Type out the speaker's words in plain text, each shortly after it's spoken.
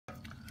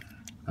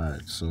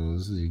Alright, so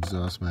this is the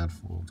exhaust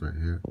manifold right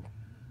here.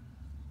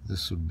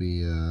 This would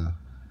be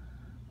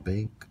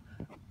bank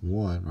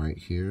 1 right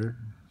here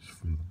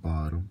from the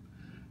bottom.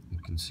 You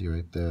can see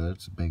right there,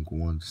 that's bank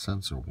 1,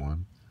 sensor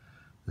 1.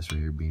 This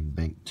right here being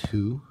bank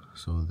 2,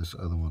 so this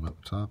other one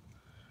up top,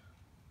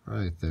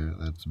 right there,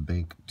 that's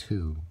bank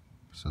 2,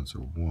 sensor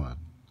 1.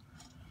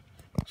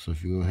 So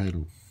if you go ahead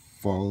and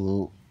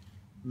follow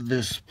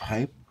this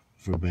pipe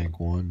for bank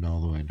 1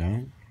 all the way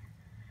down,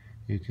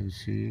 you can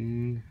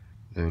see,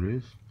 there it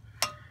is.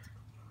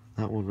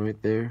 That one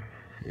right there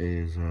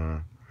is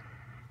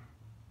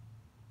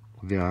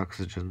the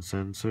oxygen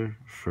sensor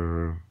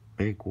for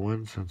bank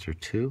 1, sensor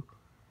 2.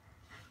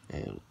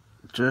 And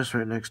just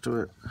right next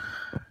to it,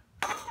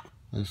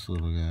 this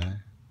little guy,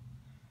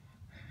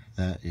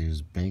 that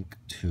is bank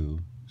 2,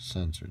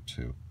 sensor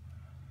 2.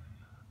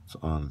 It's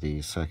on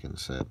the second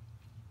set.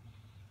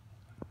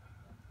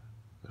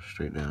 Go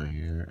straight down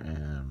here,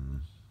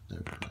 and there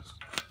it is.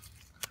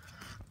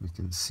 You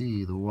can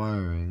see the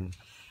wiring.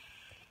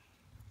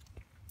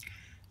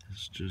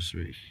 It's just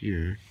right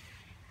here.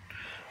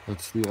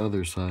 That's the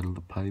other side of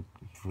the pipe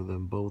for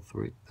them both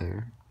right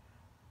there.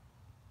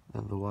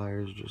 And the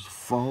wires just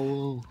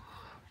follow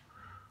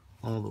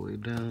all the way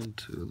down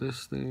to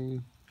this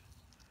thing.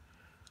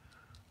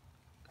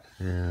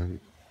 And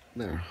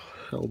they're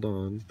held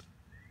on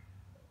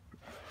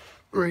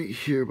right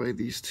here by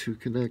these two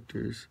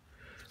connectors.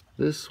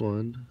 This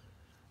one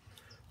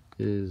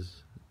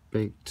is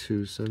bank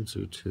 2,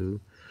 sensor 2.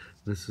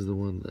 This is the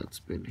one that's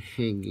been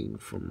hanging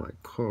from my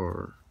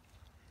car.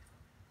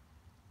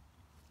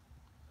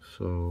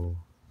 So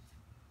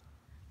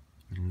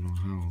I don't know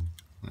how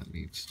that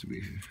needs to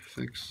be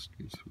fixed,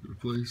 needs to be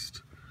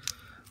replaced.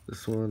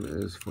 This one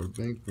is for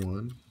bank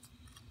 1.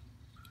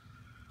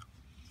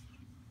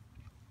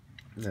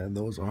 And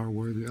those are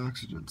where the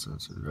oxygen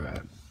sensors are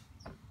at.